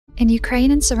In Ukraine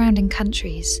and surrounding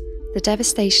countries, the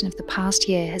devastation of the past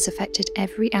year has affected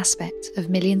every aspect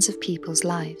of millions of people's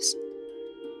lives.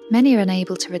 Many are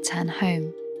unable to return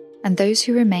home, and those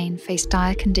who remain face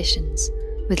dire conditions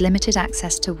with limited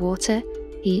access to water,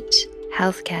 heat,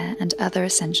 healthcare, and other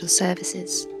essential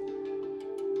services.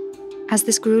 As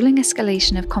this grueling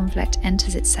escalation of conflict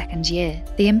enters its second year,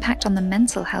 the impact on the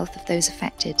mental health of those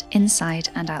affected inside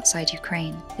and outside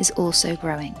Ukraine is also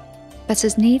growing. But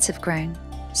as needs have grown,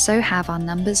 so have our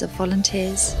numbers of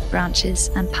volunteers, branches,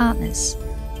 and partners,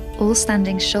 all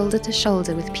standing shoulder to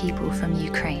shoulder with people from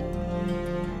Ukraine.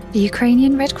 The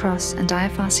Ukrainian Red Cross and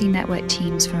IFRC network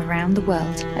teams from around the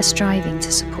world are striving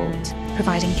to support,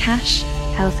 providing cash,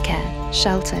 healthcare,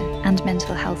 shelter, and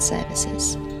mental health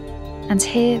services. And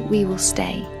here we will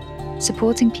stay,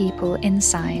 supporting people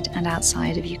inside and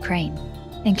outside of Ukraine,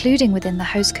 including within the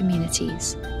host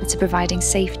communities that are providing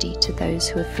safety to those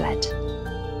who have fled.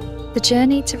 The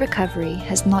journey to recovery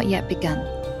has not yet begun,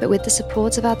 but with the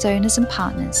support of our donors and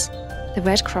partners, the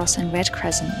Red Cross and Red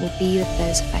Crescent will be with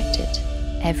those affected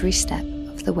every step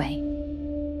of the way.